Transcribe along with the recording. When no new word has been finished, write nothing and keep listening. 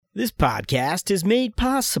This podcast is made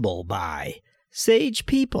possible by Sage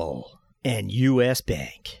People and U.S.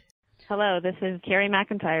 Bank. Hello, this is Carrie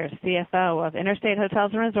McIntyre, CFO of Interstate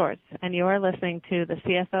Hotels and Resorts, and you are listening to the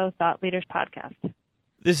CFO Thought Leaders Podcast.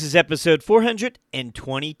 This is episode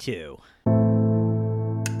 422.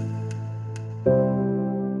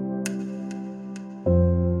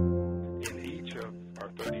 In each of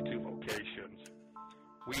our 32 locations,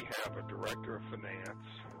 we have a director of finance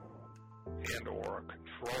and or a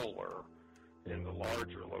controller in the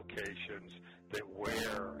larger locations that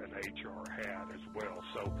wear an HR hat as well.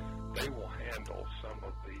 So they will handle some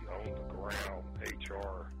of the on-the-ground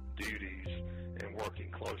HR duties and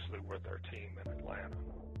working closely with our team in Atlanta.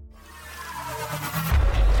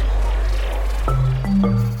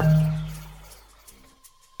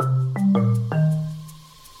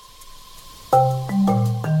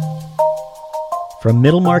 From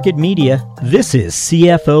Middle Market Media, this is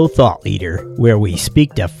CFO Thought Leader, where we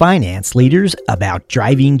speak to finance leaders about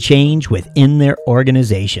driving change within their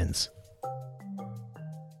organizations.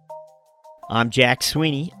 I'm Jack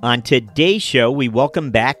Sweeney. On today's show, we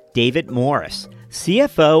welcome back David Morris,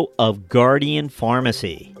 CFO of Guardian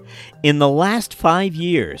Pharmacy. In the last 5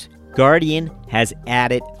 years, Guardian has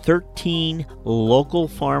added 13 local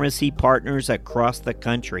pharmacy partners across the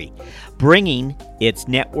country, bringing its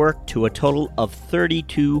network to a total of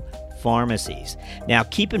 32 pharmacies. Now,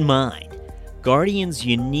 keep in mind, Guardian's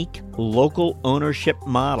unique local ownership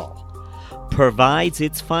model provides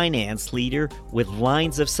its finance leader with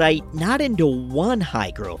lines of sight not into one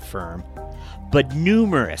high-growth firm, but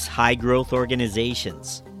numerous high-growth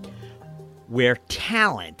organizations, where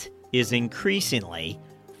talent is increasingly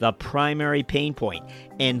the primary pain point,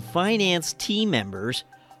 and finance team members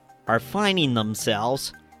are finding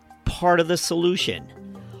themselves part of the solution.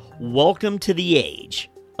 Welcome to the age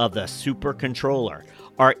of the super controller.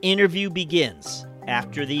 Our interview begins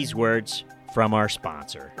after these words from our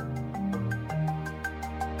sponsor.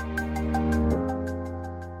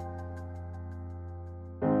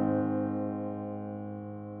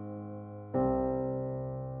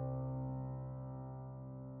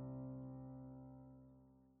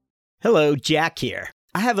 Hello, Jack here.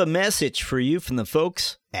 I have a message for you from the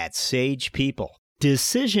folks at Sage People.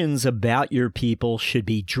 Decisions about your people should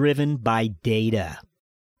be driven by data.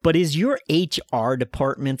 But is your HR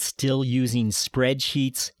department still using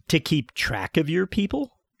spreadsheets to keep track of your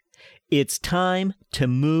people? It's time to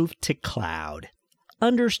move to cloud.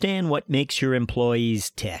 Understand what makes your employees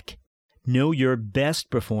tick. Know your best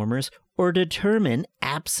performers or determine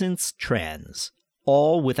absence trends.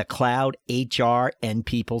 All with a cloud HR and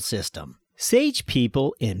people system. Sage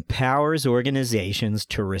People empowers organizations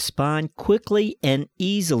to respond quickly and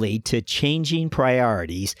easily to changing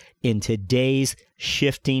priorities in today's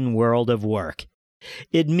shifting world of work.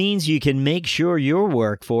 It means you can make sure your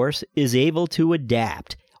workforce is able to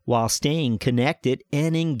adapt while staying connected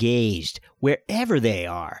and engaged wherever they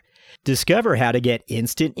are. Discover how to get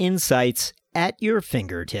instant insights at your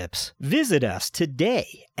fingertips. Visit us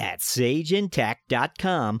today at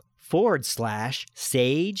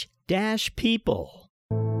sageintech.com/sage-people.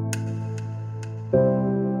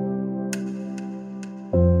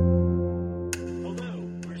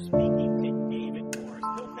 Hello, we're speaking to David Morris,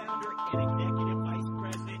 co-founder and executive vice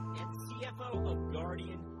president and CFO of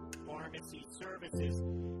Guardian Pharmacy Services.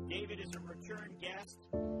 David is a return guest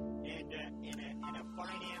and a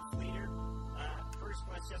finance leader. First,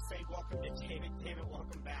 let's just say welcome to David. David,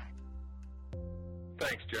 welcome back.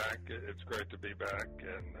 Thanks, Jack. It's great to be back,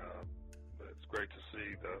 and it's great to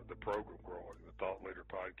see the program growing. The Thought Leader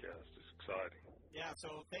Podcast is exciting. Yeah,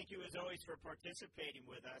 so thank you as always for participating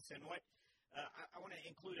with us. And what I want to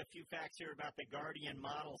include a few facts here about the Guardian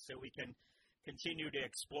model so we can continue to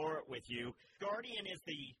explore it with you. Guardian is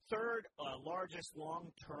the third largest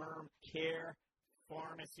long-term care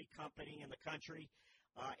pharmacy company in the country.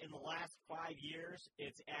 In the last 5 years,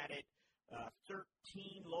 it's added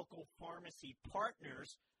 13 local pharmacy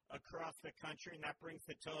partners across the country, and that brings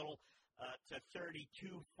the total to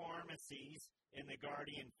 32 pharmacies in the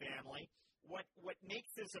Guardian family. What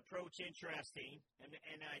makes this approach interesting, and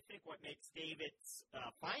I think what makes David's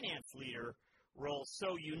finance leader role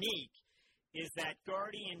so unique, is that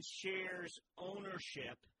Guardian shares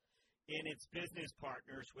ownership in its business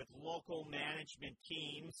partners with local management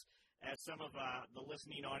teams, as some of the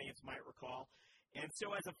listening audience might recall. And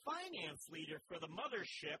so as a finance leader for the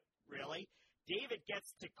mothership, really, David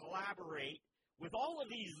gets to collaborate with all of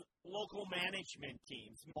these local management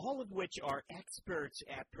teams, all of which are experts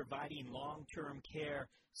at providing long-term care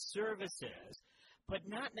services, but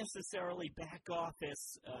not necessarily back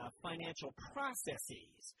office financial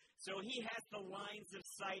processes. So he has the lines of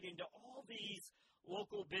sight into all these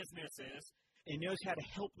local businesses and knows how to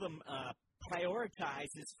help them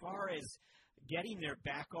prioritize as far as getting their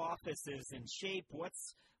back offices in shape, what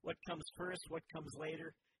comes first, what comes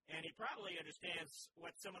later. And he probably understands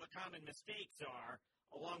what some of the common mistakes are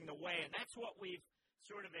along the way. And that's what we've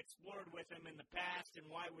sort of explored with him in the past and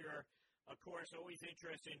why we are, of course, always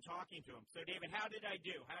interested in talking to him. So, David, how did I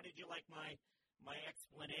do? How did you like my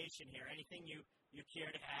explanation here? Anything you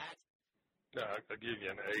care to add? No, I'll give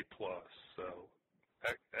you an A+. So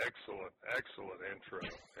excellent intro.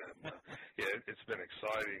 And it's been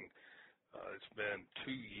exciting. It's been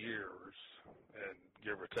 2 years and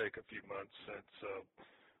give or take a few months since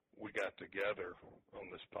we got together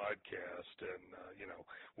on this podcast, and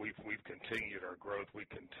we've continued our growth. We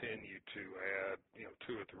continue to add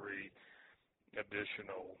 2 or 3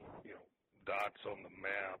 additional dots on the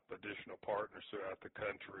map, additional partners throughout the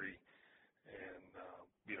country. And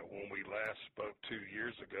when we last spoke 2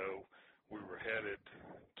 years ago, we were headed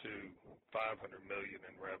to $500 million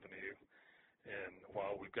in revenue. And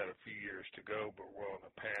while we've got a few years to go, but we're on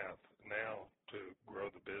a path now to grow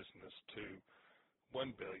the business to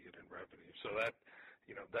 $1 billion in revenue. So that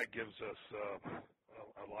gives us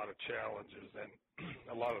a lot of challenges and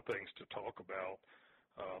a lot of things to talk about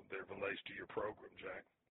that relates to your program, Jack.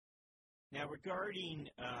 Now, regarding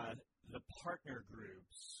the partner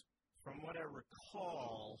groups, from what I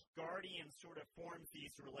recall, Guardian sort of forms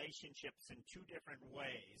these relationships in 2 different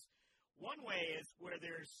ways. One way is where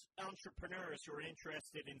there's entrepreneurs who are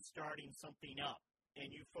interested in starting something up, and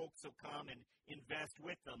you folks will come and invest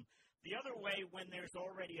with them. The other way, when there's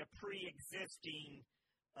already a pre-existing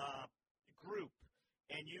group,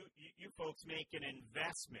 and you folks make an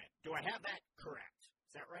investment. Do I have that correct?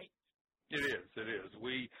 Is that right? It is.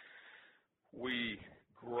 We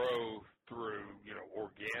grow through,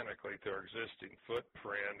 organically through our existing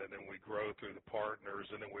footprint, and then we grow through the partners,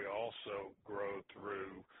 and then we also grow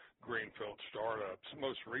through greenfield startups.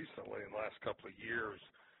 Most recently, in the last couple of years,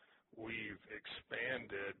 we've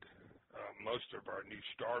expanded most of our new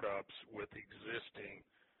startups with existing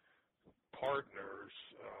partners.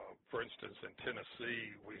 For instance, in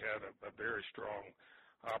Tennessee, we had a very strong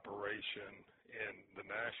operation in the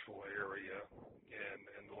Nashville area, and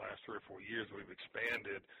in the last 3 or 4 years, we've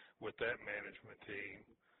expanded with that management team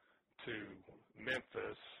to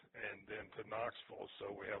Memphis and then to Knoxville.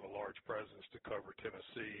 So we have a large presence to cover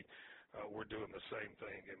Tennessee. We're doing the same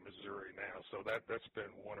thing in Missouri now. So that's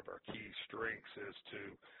been one of our key strengths, is to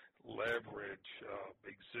leverage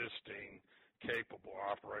existing capable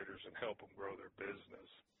operators and help them grow their business.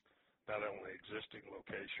 Not only existing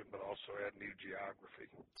location, but also add new geography.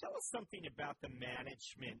 Tell us something about the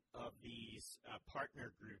management of these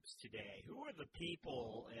partner groups today. Who are the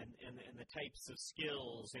people and the types of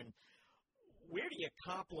skills, and where do you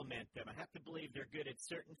complement them? I have to believe they're good at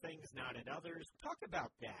certain things, not at others. Talk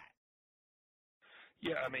about that.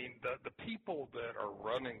 Yeah, I mean, the people that are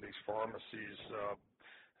running these pharmacies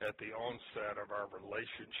at the onset of our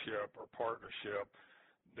relationship or partnership,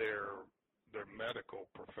 they're medical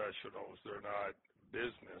professionals. They're not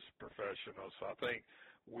business professionals. So I think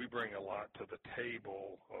we bring a lot to the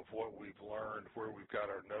table of what we've learned, where we've got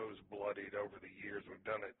our nose bloodied over the years. We've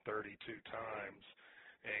done it 32 times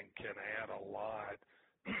and can add a lot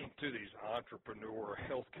to these entrepreneur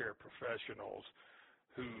healthcare professionals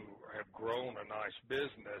who have grown a nice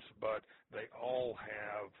business, but they all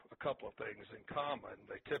have a couple of things in common.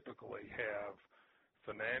 They typically have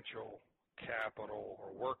financial capital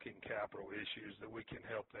or working capital issues that we can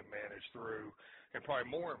help them manage through. And probably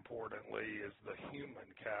more importantly is the human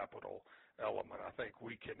capital element. I think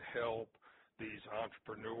we can help these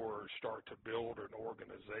entrepreneurs start to build an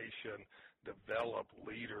organization, develop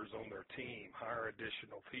leaders on their team, hire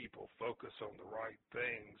additional people, focus on the right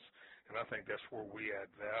things. And I think that's where we add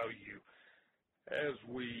value as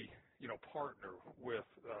we, partner with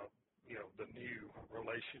the new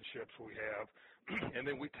relationships we have. And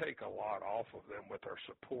then we take a lot off of them with our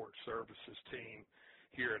support services team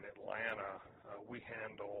here in Atlanta. We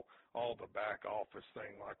handle all the back office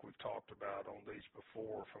thing like we've talked about on these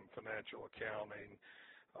before, from financial accounting,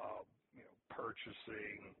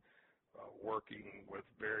 purchasing, working with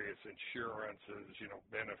various insurances,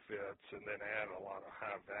 benefits, and then add a lot of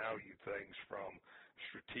high value things from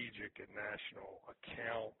strategic and national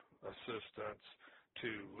account assistance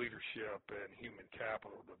to leadership and human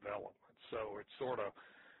capital development. So it's sort of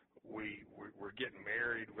we're getting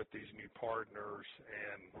married with these new partners,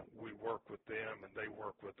 and we work with them, and they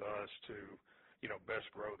work with us to, best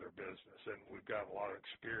grow their business. And we've got a lot of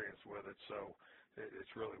experience with it, so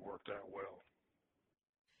it's really worked out well.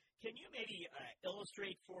 Can you maybe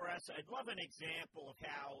illustrate for us? I'd love an example of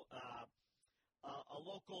how a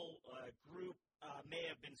local group may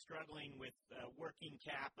have been struggling with working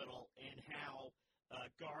capital, and how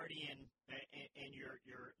Guardian and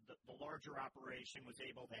the larger operation was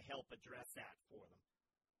able to help address that for them.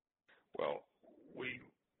 Well, we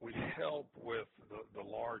help with the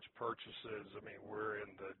large purchases. I mean, we're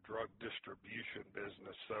in the drug distribution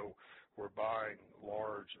business, so we're buying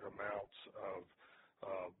large amounts of,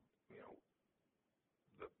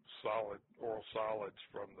 the oral solids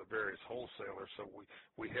from the various wholesalers. So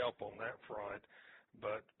we help on that front.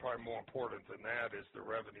 But probably more important than that is the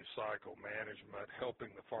revenue cycle management,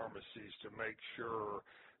 helping the pharmacies to make sure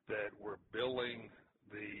that we're billing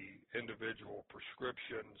the individual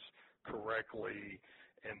prescriptions correctly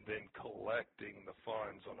and then collecting the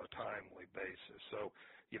funds on a timely basis. So,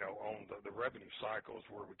 on the revenue cycles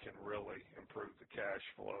where we can really improve the cash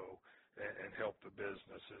flow and help the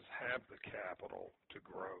businesses have the capital to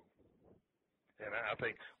grow. And I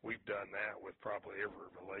think we've done that with probably every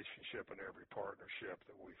relationship and every partnership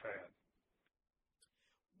that we've had.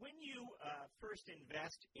 When you first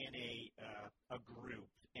invest in a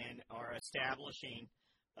group and are establishing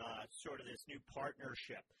sort of this new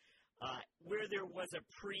partnership, where there was a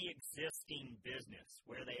pre-existing business,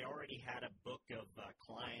 where they already had a book of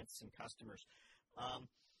clients and customers,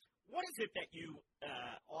 what is it that you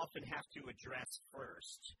often have to address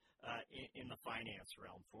first in the finance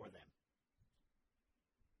realm for them?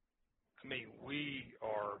 I mean, we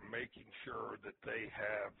are making sure that they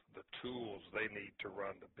have the tools they need to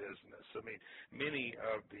run the business. I mean, many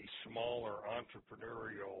of the smaller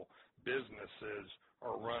entrepreneurial businesses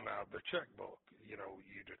are run out of their checkbook. You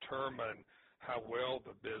determine how well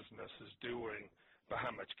the business is doing by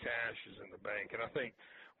how much cash is in the bank. And I think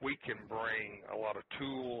we can bring a lot of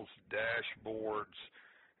tools, dashboards,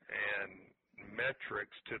 and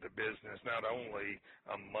metrics to the business, not only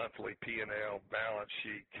a monthly P&L, balance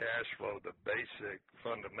sheet, cash flow, the basic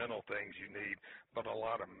fundamental things you need, but a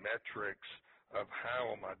lot of metrics of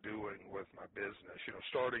how am I doing with my business,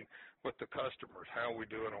 starting with the customers. How are we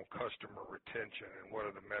doing on customer retention, and what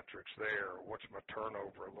are the metrics there? What's my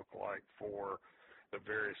turnover look like for the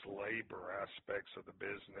various labor aspects of the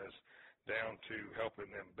business, down to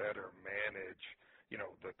helping them better manage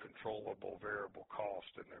the controllable variable cost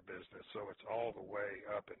in their business. So it's all the way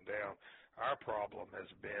up and down. Our problem has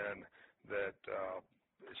been that,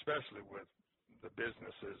 especially with the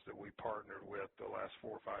businesses that we partnered with the last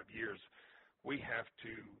 4 or 5 years, we have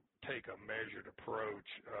to take a measured approach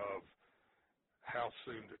of how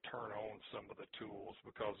soon to turn on some of the tools,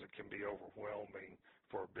 because it can be overwhelming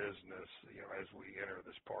for a business, as we enter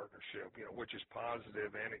this partnership, which is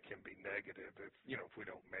positive, and it can be negative if we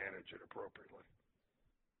don't manage it appropriately.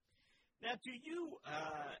 Now, do you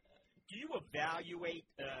evaluate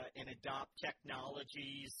and adopt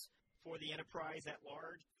technologies for the enterprise at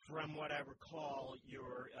large? From what I recall,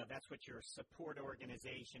 that's what your support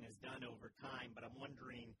organization has done over time. But I'm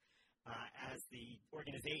wondering, as the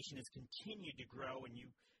organization has continued to grow and you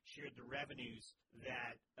shared the revenues,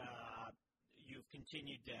 that you've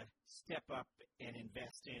continued to step up and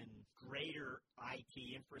invest in greater IT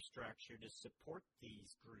infrastructure to support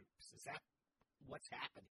these groups. Is that what's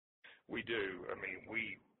happening? We do. I mean,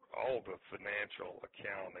 all the financial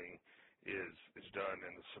accounting is done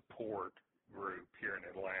in the support group here in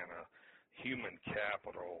Atlanta. Human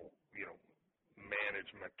capital,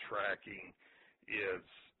 management tracking is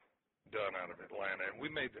done out of Atlanta. And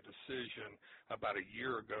we made the decision about a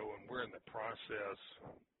year ago, and we're in the process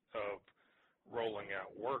of rolling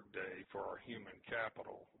out Workday for our human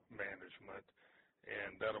capital management.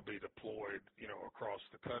 And that'll be deployed, across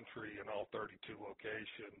the country in all 32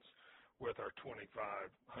 locations with our 2,500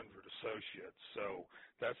 associates. So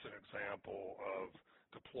that's an example of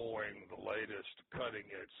deploying the latest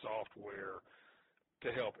cutting-edge software to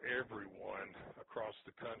help everyone across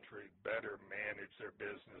the country better manage their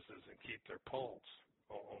businesses and keep their pulse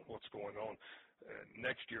on what's going on.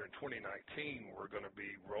 Next year in 2019, we're going to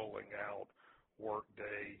be rolling out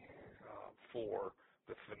Workday for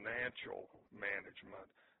the financial management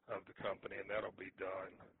of the company, and that'll be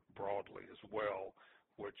done broadly as well,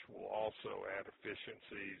 which will also add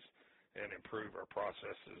efficiencies and improve our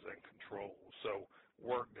processes and controls. So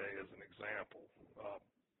Workday is an example.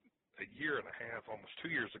 A year and a half, almost 2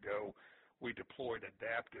 years ago, we deployed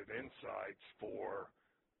Adaptive Insights for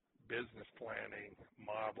business planning,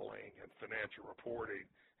 modeling, and financial reporting,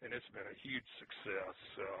 and it's been a huge success.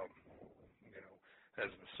 As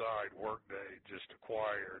an aside, Workday just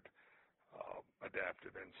acquired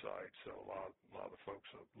Adaptive Insights, so a lot of the folks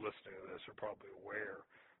listening to this are probably aware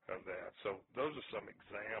of that. So those are some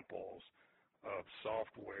examples of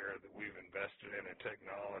software that we've invested in and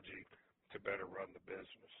technology to better run the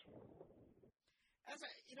business.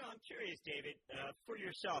 I'm curious, David, for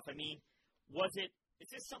yourself. I mean, is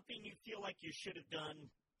this something you feel like you should have done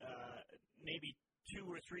maybe 2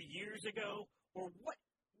 or 3 years ago, or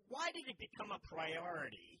why did it become a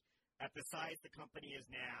priority at the size the company is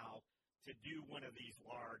now to do one of these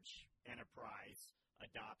large enterprise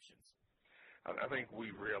adoptions? I think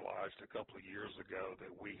we realized a couple of years ago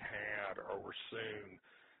that we had or were soon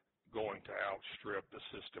going to outstrip the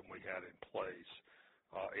system we had in place.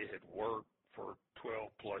 It had worked for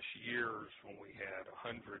 12-plus years when we had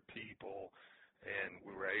 100 people, and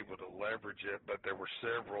we were able to leverage it, but there were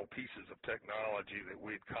several pieces of technology that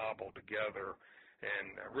we'd cobbled together,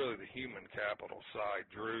 and really the human capital side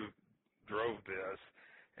drove this,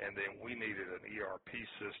 and then we needed an ERP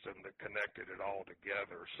system that connected it all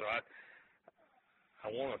together. So I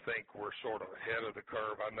want to think we're sort of ahead of the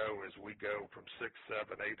curve. I know as we go from 6,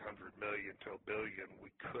 7, 800 million to $1 billion, we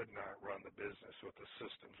could not run the business with the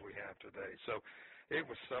systems we have today. So it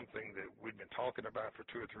was something that we'd been talking about for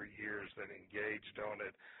 2 or 3 years, then engaged on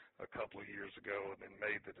it a couple of years ago, and then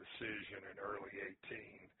made the decision in early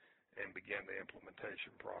 2018 and began the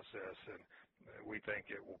implementation process. And we think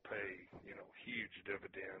it will pay, huge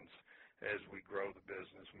dividends as we grow the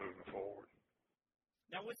business moving forward.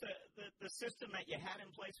 Now, with the system that you had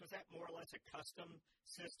in place, was that more or less a custom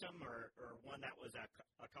system or one that was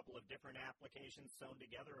a couple of different applications sewn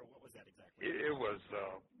together, or what was that exactly? It was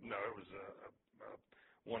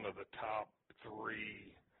one of the top 3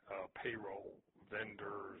 payroll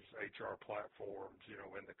vendors, HR platforms,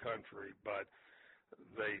 in the country, but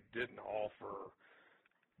they didn't offer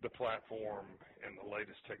the platform and the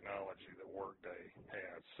latest technology that Workday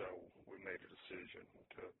has, so we made a decision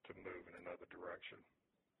to move in another direction.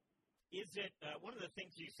 Is it one of the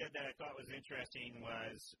things you said that I thought was interesting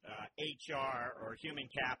was HR or human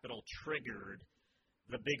capital triggered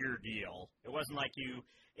the bigger deal? It wasn't like you,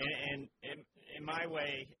 and in my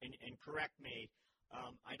way, and correct me,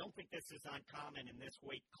 I don't think this is uncommon in this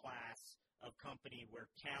weight class of company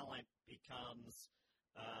where talent becomes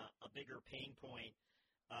a bigger pain point.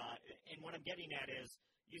 And what I'm getting at is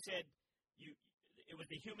you said it was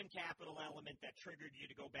the human capital element that triggered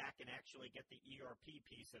you to go back and actually get the ERP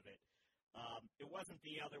piece of it. It wasn't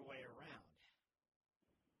the other way around.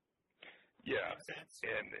 Yeah, Makes sense?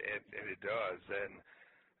 and it does. And,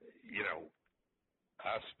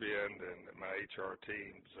 I spend, and my HR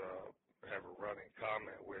teams have a running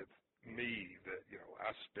comment with me that, I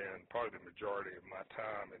spend probably the majority of my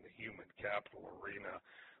time in the human capital arena,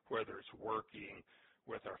 whether it's working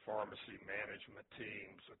with our pharmacy management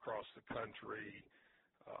teams across the country,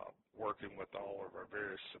 working with all of our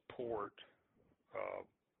various support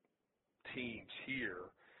teams here.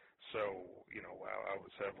 So, I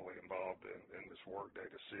was heavily involved in this Workday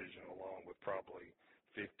decision along with probably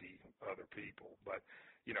 50 other people. But,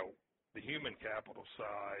 the human capital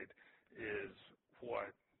side is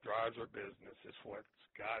what drives our business. It's what's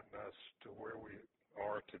gotten us to where we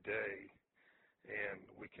are today. And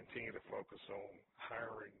we continue to focus on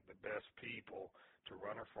hiring the best people to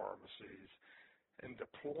run our pharmacies and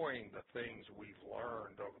deploying the things we've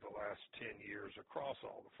learned over the last 10 years across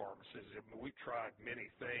all the pharmacies. I mean, we've tried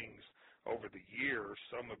many things over the years.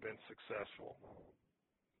 Some have been successful,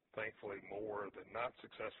 thankfully more than not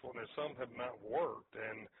successful, and some have not worked.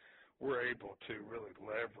 And we're able to really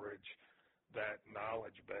leverage that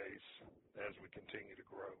knowledge base as we continue to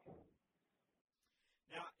grow.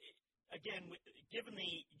 Now, again, given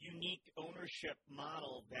the unique ownership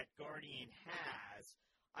model that Guardian has,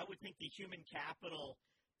 I would think the human capital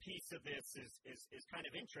piece of this is kind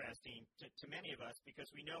of interesting to many of us because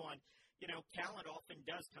we know talent often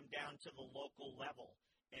does come down to the local level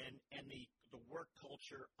and the work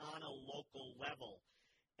culture on a local level.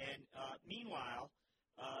 And meanwhile,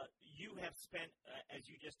 you have spent, as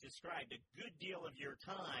you just described, a good deal of your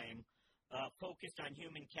time focused on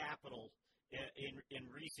human capital in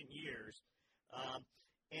recent years.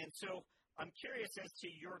 And so I'm curious as to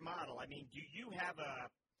your model. I mean, do you have a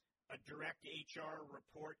direct HR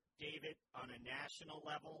report, David, on a national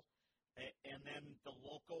level, and then the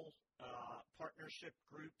local partnership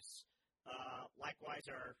groups likewise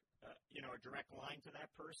are a direct line to that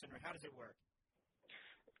person, or how does it work?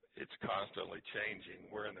 It's constantly changing.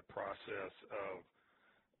 We're in the process of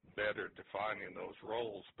better defining those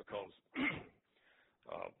roles because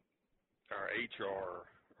our HR,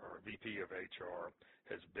 our VP of HR,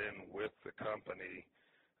 has been with the company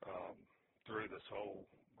through this whole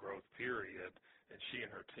growth period, and she and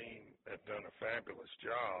her team have done a fabulous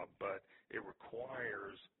job, but it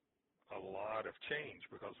requires a lot of change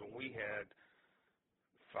because when we had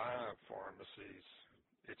 5 pharmacies,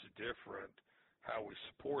 it's different how we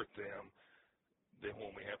support them than when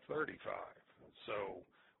we have 35. So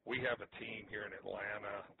we have a team here in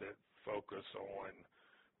Atlanta that focus on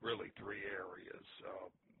really three areas.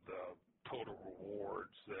 The total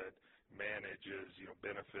rewards that manages,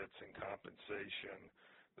 benefits and compensation.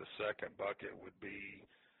 The second bucket would be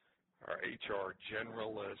our HR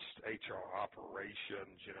generalist, HR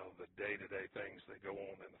operations, the day-to-day things that go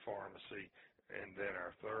on in the pharmacy. And then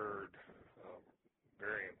our third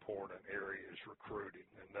very important area is recruiting,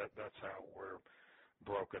 and that's how we're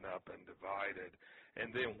broken up and divided. And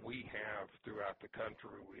then we have, throughout the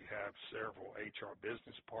country, we have several HR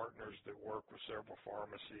business partners that work with several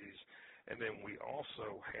pharmacies. And then we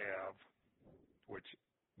also have, which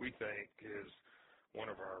we think is one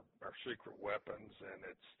of our secret weapons, and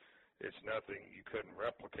it's nothing you couldn't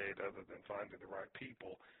replicate other than finding the right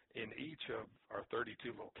people. In each of our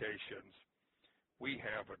 32 locations, we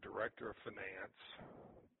have a director of finance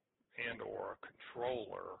and or a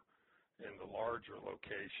controller in the larger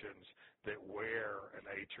locations that wear an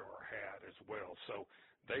HR hat as well. So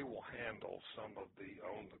they will handle some of the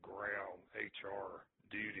on-the-ground HR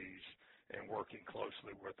duties and working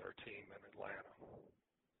closely with our team in Atlanta.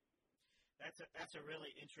 That's a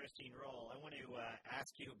really interesting role. I want to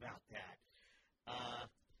ask you about that.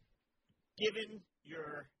 Given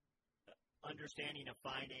your understanding of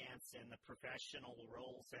finance and the professional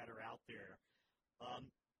roles that are out there,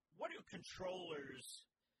 what do controllers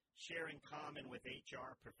share in common with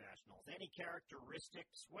HR professionals? Any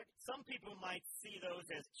characteristics? Some people might see those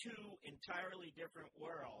as two entirely different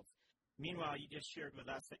worlds. Meanwhile, you just shared with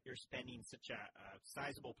us that you're spending such a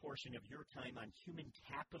sizable portion of your time on human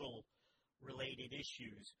capital-related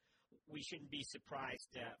issues. We shouldn't be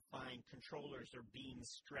surprised to find controllers are being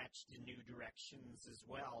stretched in new directions as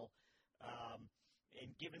well.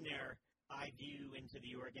 And given their eye view into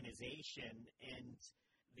the organization and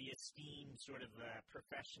the esteemed sort of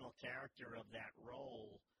professional character of that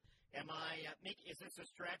role, is this a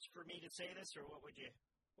stretch for me to say this, or what would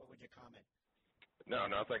you comment? No,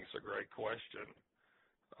 I think it's a great question.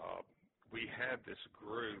 We had this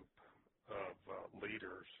group of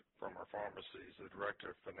leaders from our pharmacies, the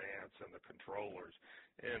director of finance and the controllers,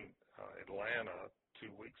 in Atlanta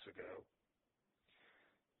 2 weeks ago.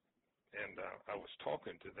 And I was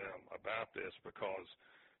talking to them about this because,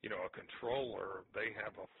 a controller, they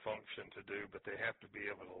have a function to do, but they have to be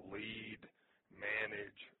able to lead,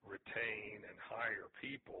 manage, retain, and hire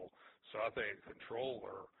people. So I think a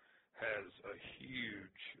controller has a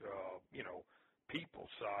huge,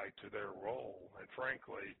 people side to their role. And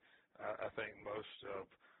frankly, I think most of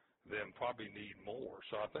them probably need more.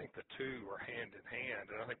 So I think the two are hand in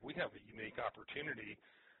hand. And I think we have a unique opportunity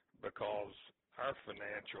because our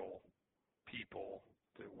financial people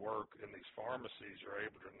that work in these pharmacies are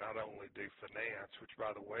able to not only do finance, which,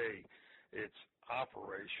 by the way, it's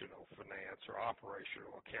operational finance or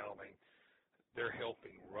operational accounting. They're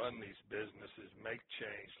helping run these businesses, make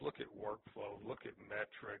change, look at workflow, look at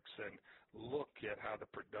metrics, and look at how the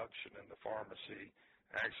production in the pharmacy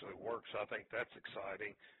actually works. I think that's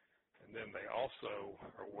exciting. And then they also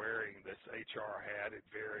are wearing this HR hat. It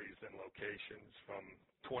varies in locations from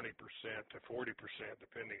 20% to 40%,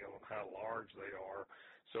 depending on how large they are.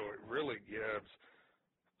 So it really gives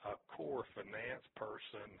a core finance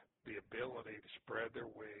person the ability to spread their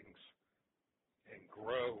wings and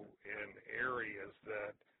grow in areas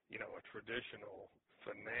that, a traditional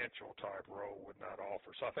financial type role would not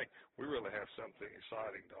offer. So I think we really have something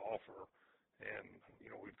exciting to offer. And,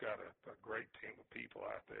 we've got a great team of people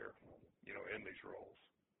out there, in these roles.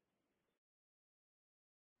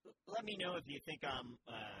 Let me know if you think I'm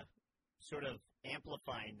sort of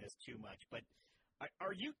amplifying this too much, but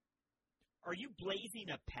are you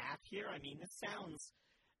blazing a path here? I mean, this sounds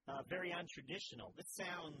very untraditional. This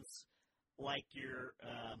sounds like your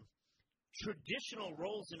traditional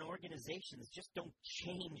roles in organizations just don't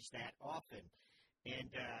change that often.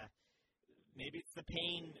 And maybe it's the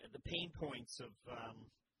pain points of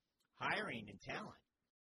hiring and talent.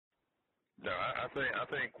 No, I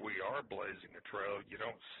think we are blazing a trail. You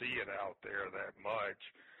don't see it out there that much.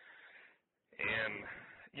 And,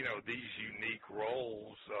 these unique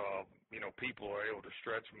roles, people are able to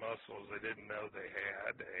stretch muscles they didn't know they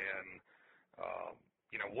had. And,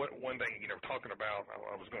 one thing, talking about,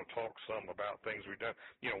 I was going to talk some about things we've done.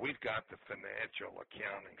 We've got the financial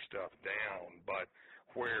accounting stuff down, but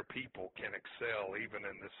where people can excel, even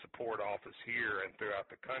in the support office here and throughout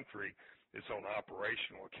the country, is on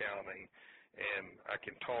operational accounting. And I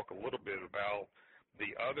can talk a little bit about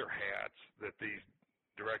the other hats that these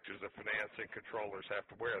directors of finance and controllers have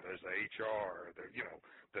to wear. There's HR,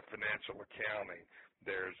 the financial accounting,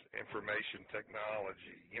 there's information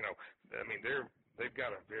technology. They're they've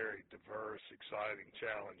got a very diverse, exciting,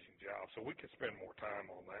 challenging job. So we could spend more time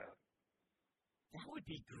on that. That would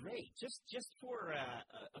be great. Just for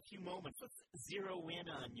a few moments, let's zero in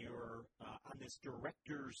on your on this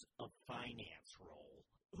directors of finance role.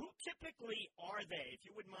 Who typically are they, if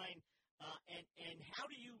you wouldn't mind? And how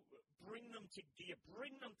do you bring them to? Do you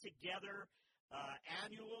bring them together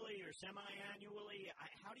annually or semi-annually?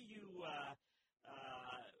 How do you?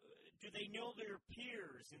 Do they know their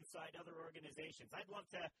peers inside other organizations? I'd love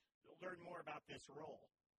to learn more about this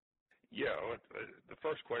role. Yeah, the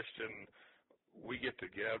first question, we get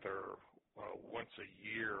together once a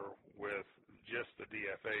year with just the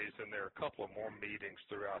DFAs, and there are a couple of more meetings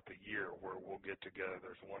throughout the year where we'll get together.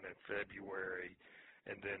 There's one in February,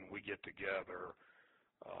 and then we get together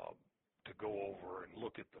to go over and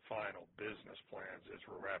look at the final business plans as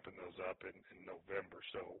we're wrapping those up in November.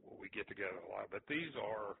 So we get together a lot. But these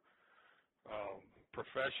are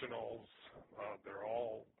professionals. They're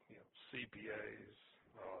all CPAs.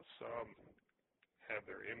 Some have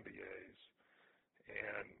their MBAs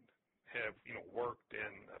and have worked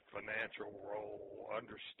in a financial role,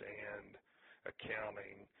 understand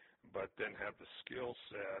accounting, but then have the skill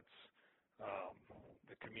sets,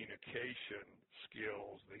 the communication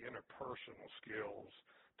skills, the interpersonal skills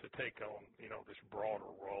to take on this broader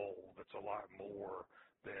role that's a lot more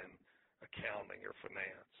than accounting or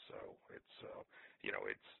finance. So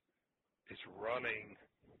it's running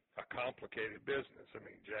a complicated business. I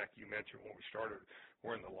mean, Jack, you mentioned when we started,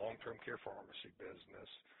 we're in the long-term care pharmacy business,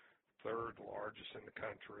 third largest in the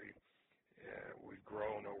country. We've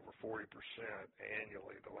grown over 40%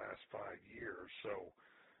 annually the last 5 years. So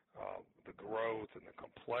the growth and the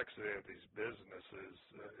complexity of these businesses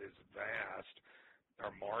is vast.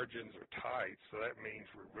 Our margins are tight, so that means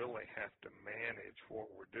we really have to manage what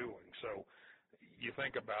we're doing. So you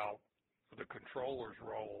think about the controller's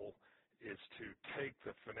role is to take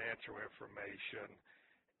the financial information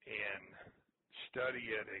and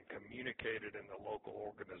study it and communicate it in the local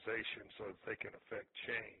organization so that they can affect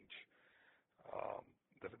change.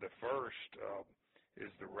 The first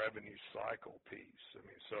is the revenue cycle piece. I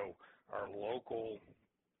mean, so our local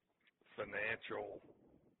financial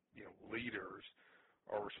leaders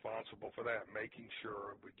are responsible for that, making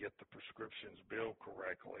sure we get the prescriptions billed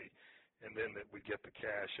correctly, and then that we get the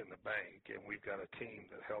cash in the bank, and we've got a team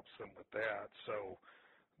that helps them with that. So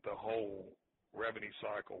the whole revenue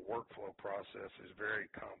cycle workflow process is very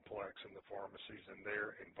complex in the pharmacies, and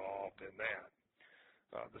they're involved in that.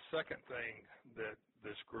 The second thing that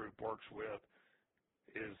this group works with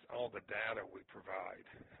is all the data we provide.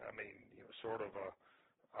 I mean, sort of a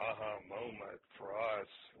aha moment for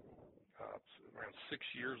us. Around 6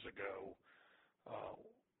 years ago,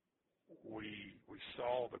 we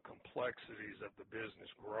saw the complexities of the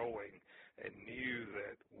business growing and knew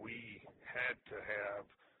that we had to have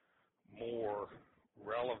more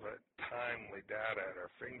relevant, timely data at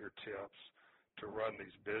our fingertips to run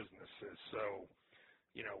these businesses. So,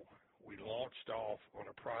 we launched off on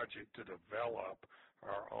a project to develop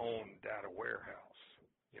our own data warehouse.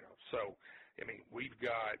 So, I mean, we've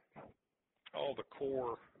got all the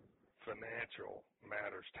core financial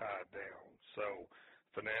matters tied down. So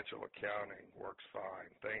financial accounting works fine.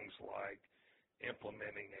 Things like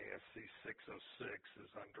implementing ASC 606 is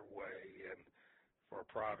underway, and for a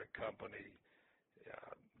private company,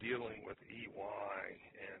 dealing with EY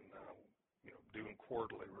and doing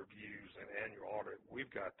quarterly reviews and annual audit, we've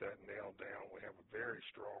got that nailed down. We have a very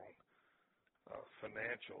strong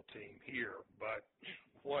financial team here, but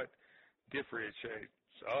what differentiates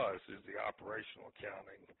us is the operational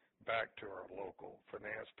accounting back to our local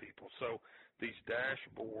finance people. So these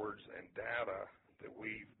dashboards and data that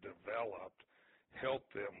we've developed help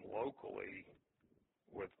them locally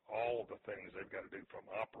with all the things they've got to do, from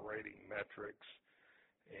operating metrics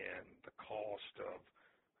and the cost of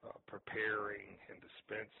preparing and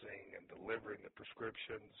dispensing and delivering the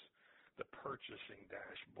prescriptions, the purchasing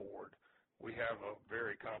dashboard. We have a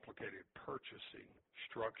very complicated purchasing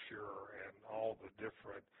structure and all the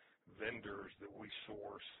different vendors that we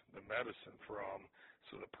source the medicine from,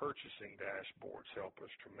 so the purchasing dashboards help us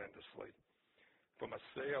tremendously. From a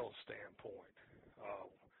sales standpoint,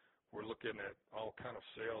 we're looking at all kind of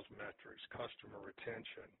sales metrics, customer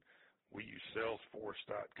retention. We use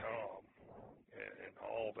Salesforce.com, and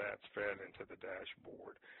all that's fed into the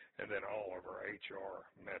dashboard, and then all of our HR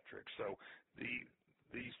metrics. So these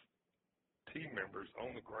team members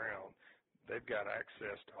on the ground, they've got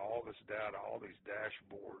access to all this data, all these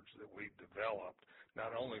dashboards that we've developed,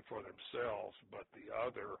 not only for themselves, but the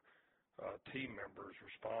other team members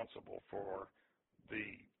responsible for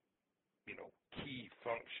the key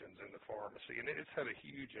functions in the pharmacy, and it's had a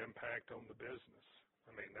huge impact on the business.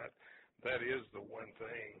 I mean, that is the one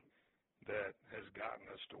thing that has gotten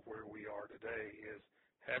us to where we are today, is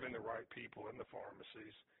having the right people in the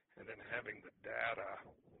pharmacies and then having the data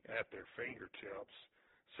at their fingertips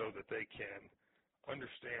so that they can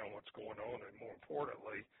understand what's going on and, more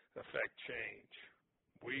importantly, affect change.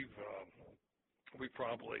 We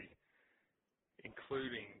probably,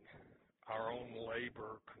 including our own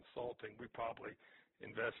labor consulting, we probably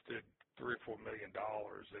invested $3 or $4 million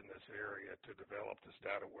in this area to develop this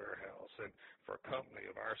data warehouse. And for a company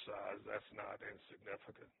of our size, that's not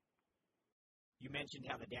insignificant. You mentioned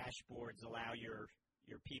how the dashboards allow your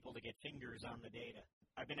people to get fingers on the data.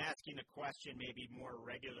 I've been asking the question maybe more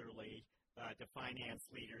regularly to finance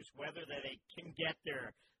leaders, whether they can get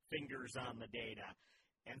their fingers on the data.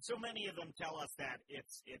 And so many of them tell us that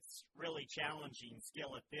it's really challenging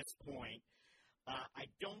still at this point. I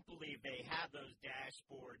don't believe they have those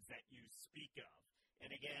dashboards that you speak of. And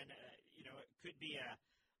again, it could be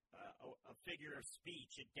a figure of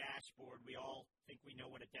speech, a dashboard. We all think we know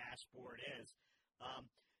what a dashboard is.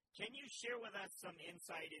 Can you share with us some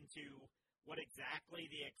insight into what exactly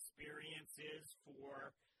the experience is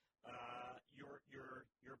for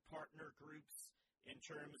your partner groups in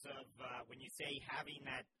terms of when you say having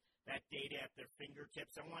that data at their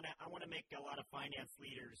fingertips? I want to make a lot of finance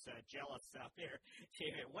leaders jealous out there.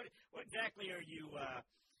 What exactly are you?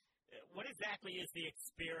 What exactly is the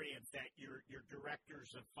experience that your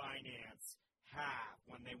directors of finance have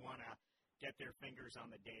when they want to get their fingers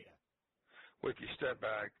on the data? Well, if you step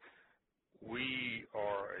back, we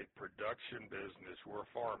are a production business. We're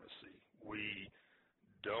a pharmacy. We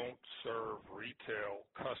don't serve retail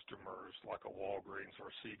customers like a Walgreens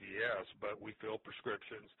or CVS, but we fill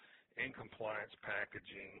prescriptions in compliance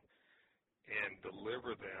packaging and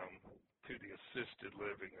deliver them to the assisted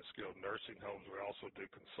living and skilled nursing homes. We also do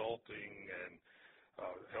consulting and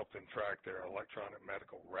help them track their electronic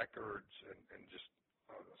medical records and just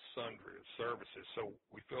sundry of services. So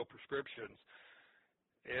we fill prescriptions,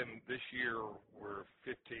 and this year we're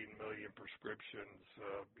 15 million prescriptions,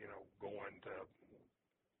 going to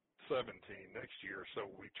 17 next year.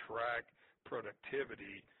 So we track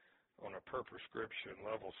productivity on a per prescription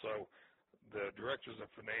level. So the directors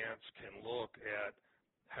of finance can look at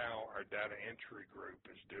how our data entry group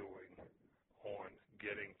is doing on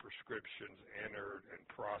getting prescriptions entered and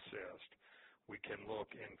processed. We can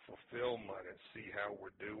look in fulfillment and see how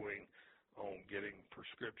we're doing on getting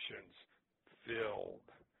prescriptions filled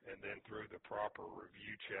and then through the proper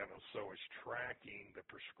review channels. So it's tracking the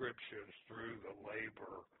prescriptions through the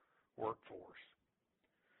labor workforce.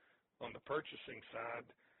 On the purchasing side,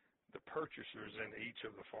 the purchasers in each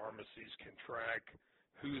of the pharmacies can track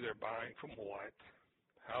who they're buying from what,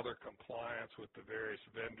 how their compliance with the various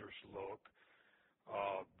vendors look,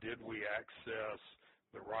 did we access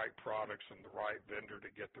the right products from the right vendor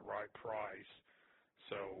to get the right price.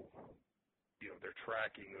 So, they're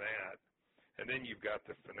tracking that. And then you've got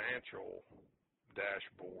the financial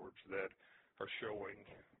dashboards that are showing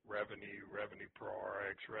revenue per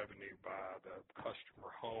RX, revenue by the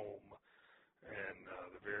customer home, and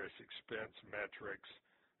the various expense metrics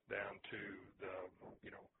down to the,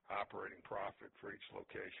 operating profit for each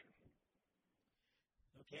location.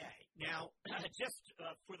 Okay. Now, just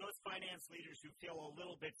for those finance leaders who feel a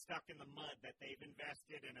little bit stuck in the mud that they've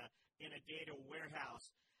invested in a data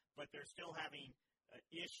warehouse, but they're still having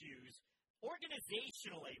issues,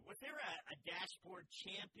 organizationally, was there a dashboard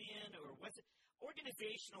champion, or was it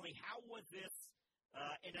organizationally? How was this?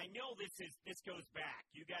 And I know this goes back.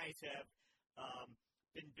 You guys have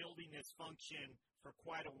been building this function for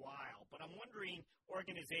quite a while, but I'm wondering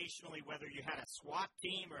organizationally whether you had a SWAT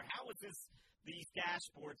team, or how was these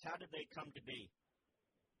dashboards, how did they come to be?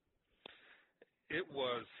 It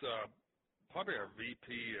was probably our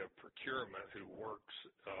VP of procurement who works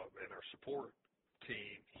in our support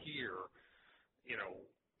team here,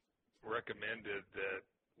 recommended that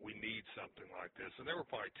we need something like this. And there were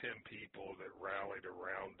probably 10 people that rallied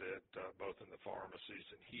around it, both in the pharmacies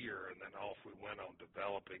and here, and then off we went on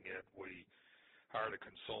developing it. We hired a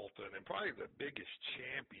consultant, and probably the biggest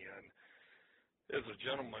champion is a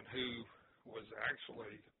gentleman who was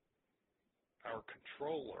actually our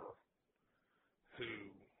controller,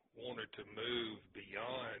 who wanted to move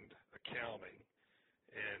beyond accounting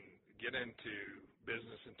and get into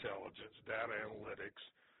business intelligence, data analytics.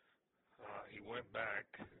 He went back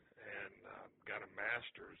and got a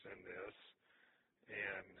master's in this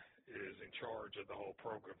and is in charge of the whole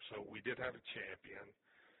program. So we did have a champion.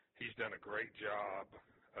 He's done a great job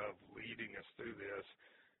of leading us through this.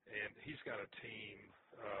 And he's got a team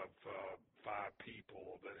of 5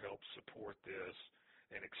 people that help support this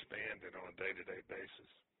and expand it on a day-to-day basis.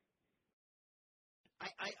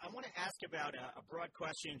 I want to ask about a broad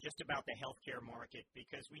question just about the healthcare market,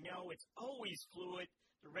 because we know it's always fluid,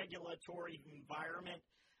 the regulatory environment,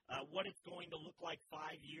 what it's going to look like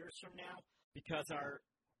 5 years from now, because our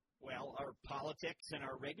politics and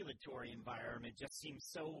our regulatory environment just seems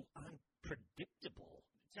so unpredictable.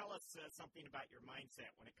 Tell us something about your mindset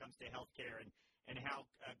when it comes to healthcare and how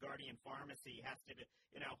Guardian Pharmacy has to,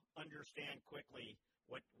 understand quickly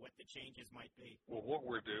what the changes might be. Well, what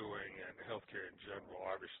we're doing in healthcare in general,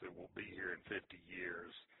 obviously, will be here in 50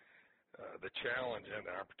 years. The challenge and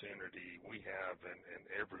the opportunity we have and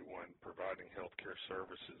everyone providing healthcare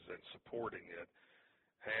services and supporting it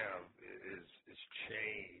is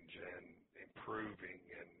change and improving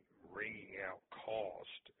and wringing out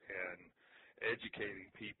cost and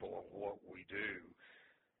educating people on what we do.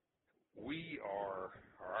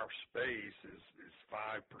 Our space is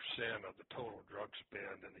 5% of the total drug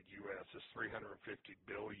spend in the U.S. It's $350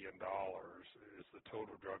 billion is the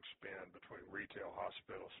total drug spend between retail,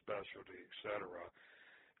 hospital, specialty, et cetera.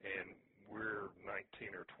 And we're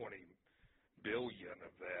 19 or 20 billion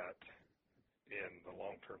of that in the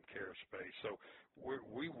long-term care space. So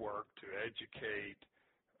we work to educate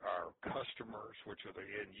our customers, which are the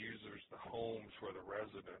end users, the homes where the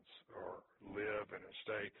residents live and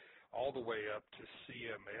stay, all the way up to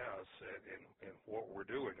CMS and what we're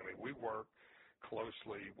doing. I mean, we work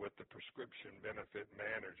closely with the prescription benefit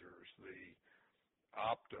managers, the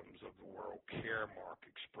Optums of the world, Caremark,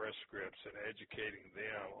 Express Scripts, and educating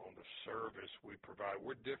them on the service we provide.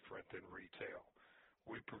 We're different than retail.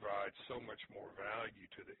 We provide so much more value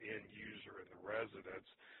to the end user and the residents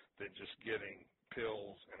than just getting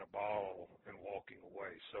pills in a bottle and walking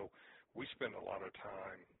away. So we spend a lot of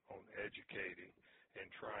time on educating and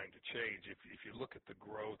trying to change. If you look at the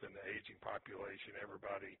growth in the aging population,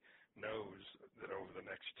 everybody knows that over the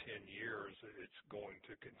next 10 years it's going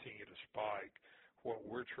to continue to spike. What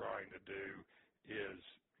we're trying to do is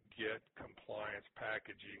get compliance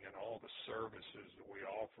packaging and all the services that we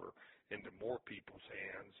offer into more people's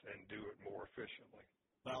hands and do it more efficiently.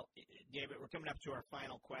 Well, David, we're coming up to our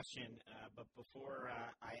final question, but before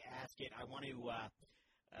I ask it, I want to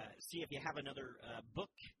see if you have another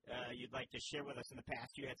book you'd like to share with us. In the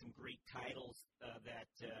past, you had some great titles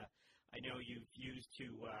that I know you've used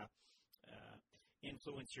to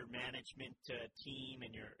influence your management team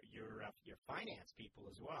and your finance people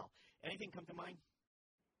as well. Anything come to mind?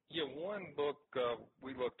 Yeah, one book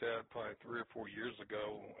we looked at probably 3 or 4 years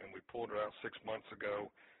ago, and we pulled it out 6 months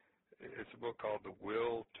ago. It's a book called The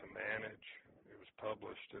Will to Manage. It was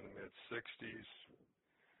published in the mid-'60s.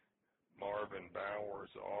 Marvin Bowers,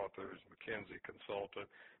 the author, is McKinsey consultant.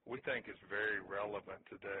 We think it's very relevant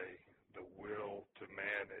today, The Will to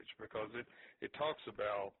Manage, because it talks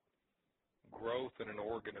about growth in an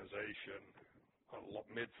organization,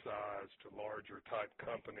 mid-sized to larger type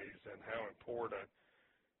companies, and how important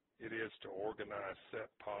it is to organize, set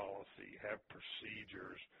policy, have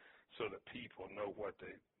procedures so that people know what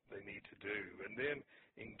they need to do, and then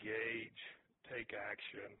engage, take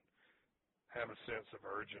action, have a sense of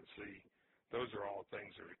urgency. Those are all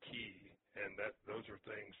things that are key, and those are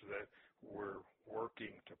things that we're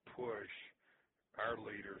working to push our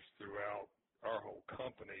leaders throughout our whole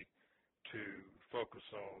company to focus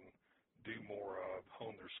on, do more of,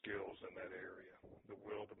 hone their skills in that area, the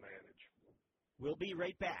will to manage. We'll be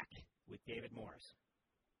right back with David Morris.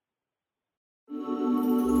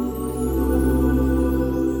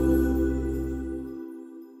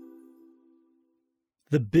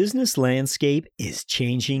 The business landscape is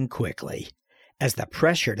changing quickly. As the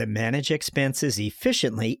pressure to manage expenses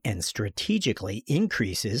efficiently and strategically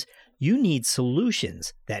increases, you need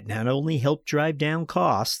solutions that not only help drive down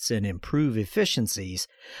costs and improve efficiencies,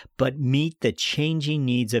 but meet the changing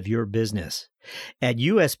needs of your business. At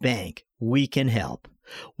U.S. Bank, we can help.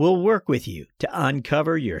 We'll work with you to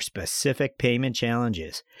uncover your specific payment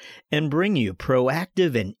challenges and bring you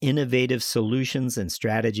proactive and innovative solutions and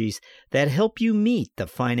strategies that help you meet the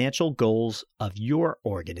financial goals of your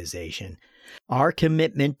organization. Our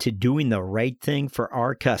commitment to doing the right thing for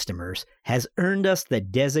our customers has earned us the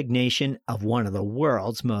designation of one of the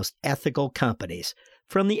world's most ethical companies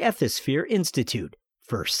from the Ethisphere Institute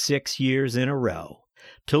for 6 years in a row.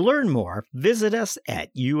 To learn more, visit us at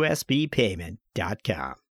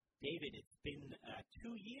usbpayment.com. David, it's been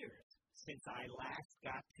 2 years since I last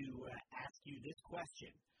got to ask you this question.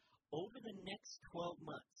 Over the next 12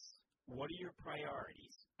 months, what are your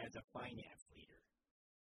priorities as a finance leader?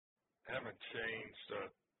 Haven't changed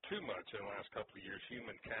too much in the last couple of years.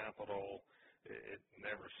 Human capital it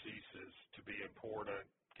never ceases to be important,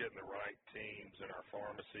 getting the right teams in our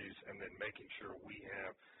pharmacies, and then making sure we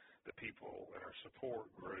have the people in our support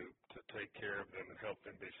group to take care of them and help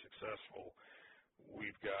them be successful.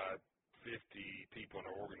 We've got 50 people in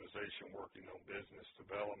our organization working on business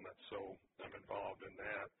development, so I'm involved in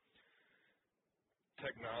that.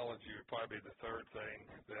 Technology would probably be the third thing,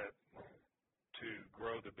 that to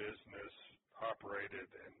grow the business, operate it,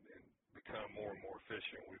 and become more and more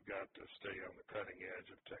efficient, we've got to stay on the cutting edge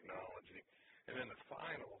of technology. And then the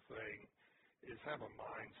final thing is have a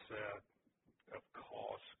mindset of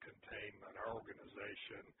cost containment. Our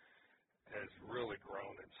organization has really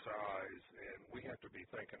grown in size, and we have to be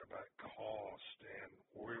thinking about cost and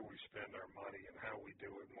where we spend our money and how we do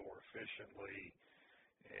it more efficiently,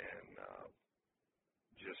 and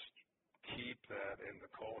just keep that in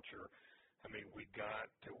the culture. I mean, we got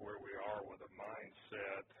to where we are with a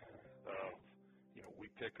mindset of, we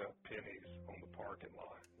pick up pennies on the parking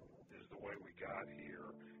lot is the way we got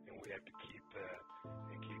here, and we have to keep that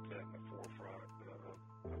and keep that in the forefront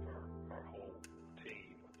of our whole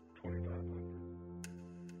team of 2,500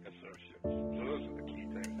 associates. So those are the key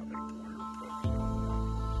things I think we're focused on.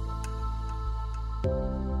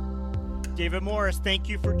 David Morris, thank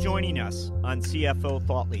you for joining us on CFO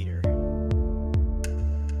Thought Leader.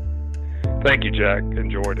 Thank you, Jack.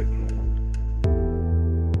 Enjoyed it.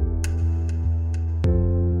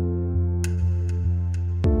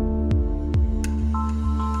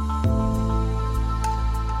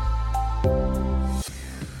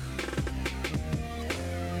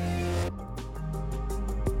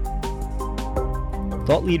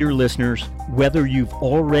 Thought Leader listeners, whether you've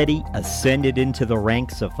already ascended into the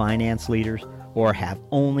ranks of finance leaders or have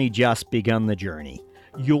only just begun the journey,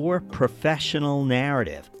 your professional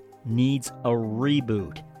narrative needs a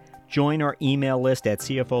reboot. Join our email list at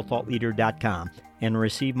cfothoughtleader.com and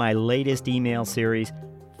receive my latest email series,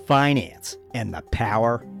 Finance and the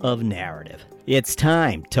Power of Narrative. It's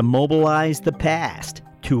time to mobilize the past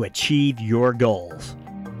to achieve your goals.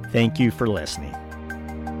 Thank you for listening.